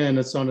bit bigger and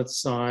it's on its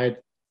side.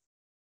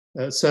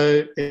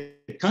 So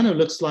it kind of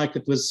looks like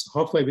it was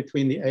halfway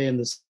between the A and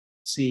the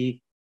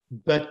C,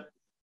 but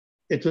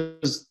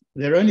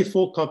there are only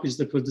 4 copies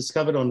that were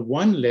discovered on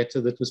 1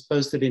 letter that was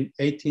posted in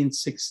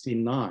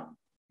 1869.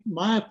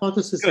 My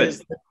hypothesis is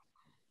that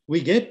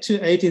we get to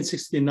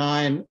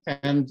 1869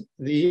 and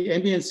the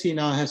NBNC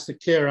now has to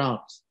clear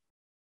out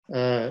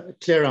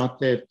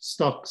their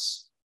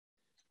stocks.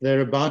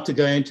 They're about to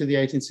go into the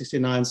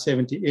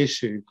 1869-70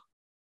 issue.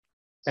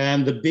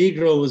 And the B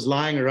grill was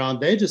lying around.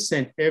 They just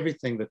sent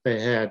everything that they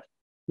had.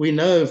 We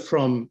know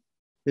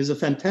there's a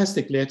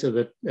fantastic letter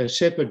that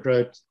Shepard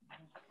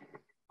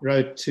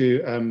wrote to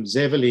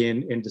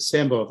Zevely in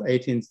December of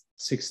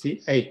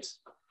 1868,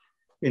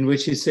 in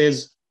which he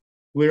says,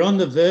 we're on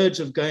the verge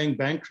of going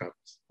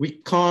bankrupt.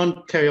 We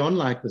can't carry on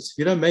like this. If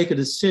you don't make a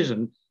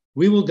decision,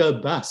 we will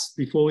go bust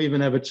before we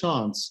even have a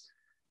chance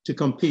to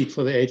compete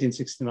for the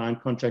 1869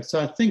 contract. So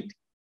I think,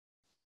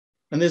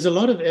 and there's a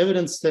lot of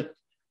evidence that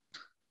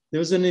there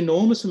was an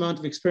enormous amount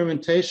of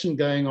experimentation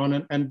going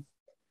on. And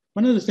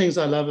one of the things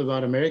I love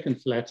about American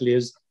philately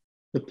is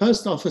the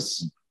post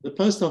office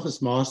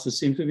masters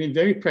seem to have been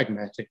very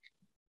pragmatic.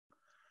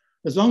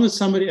 As long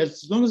as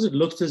it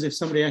looked as if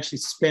somebody actually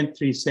spent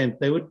 3 cents,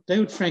 they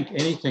would frank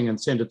anything and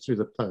send it through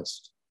the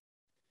post.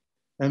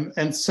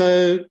 And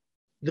so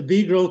the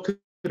B grill could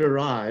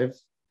arrive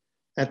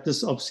at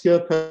this obscure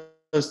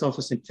post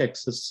office in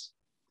Texas.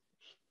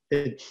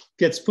 It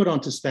gets put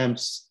onto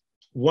stamps.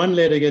 1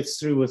 letter gets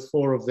through with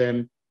 4 of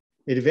them.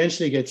 It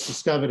eventually gets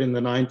discovered in the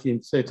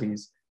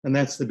 1930s, and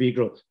that's the B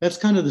grill. That's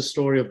kind of the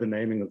story of the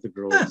naming of the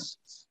grills.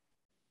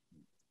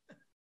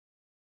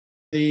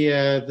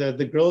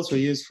 The grills were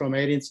used from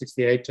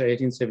 1868 to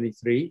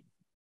 1873.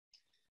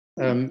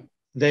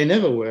 They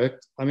never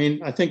worked. I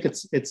mean, I think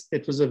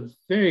it was a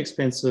very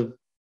expensive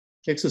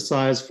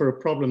exercise for a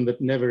problem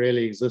that never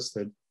really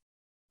existed.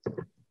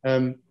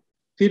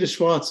 Peter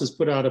Schwartz has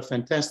put out a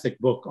fantastic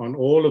book on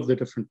all of the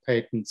different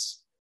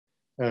patents,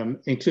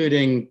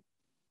 including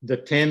the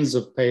tens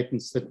of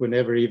patents that were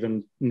never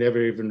even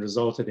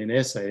resulted in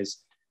essays.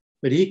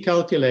 But he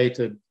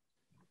calculated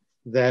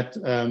that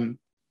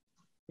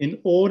in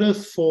order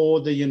for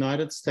the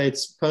United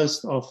States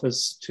Post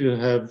Office to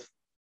have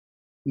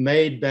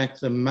made back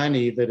the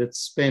money that it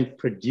spent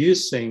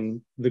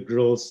producing the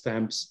grill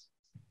stamps,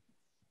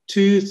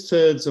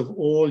 2/3 of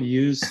all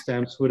used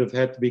stamps would have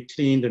had to be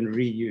cleaned and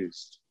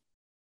reused.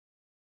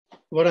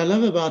 What I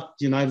love about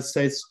the United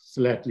States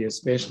philately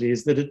especially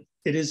is that it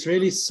is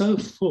really so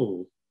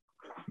full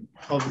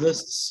of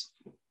this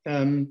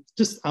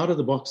just out of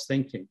the box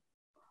thinking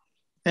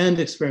and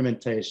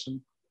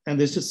experimentation. And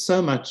there's just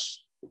so much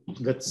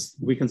that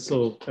we can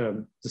still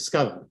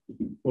discover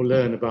or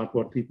learn about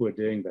what people are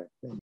doing back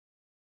then.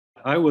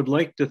 I would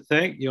like to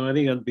thank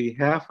Yanni on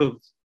behalf of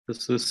the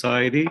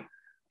Society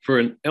for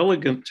an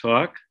elegant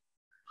talk.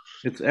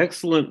 It's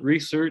excellent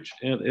research,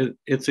 and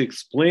it's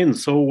explained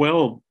so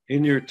well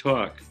in your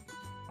talk.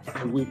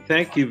 And we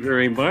thank you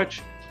very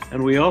much.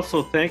 And we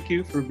also thank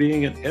you for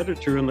being an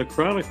editor in the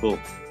Chronicle,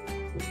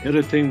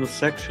 editing the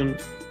section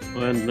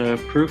on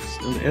proofs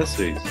and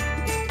essays.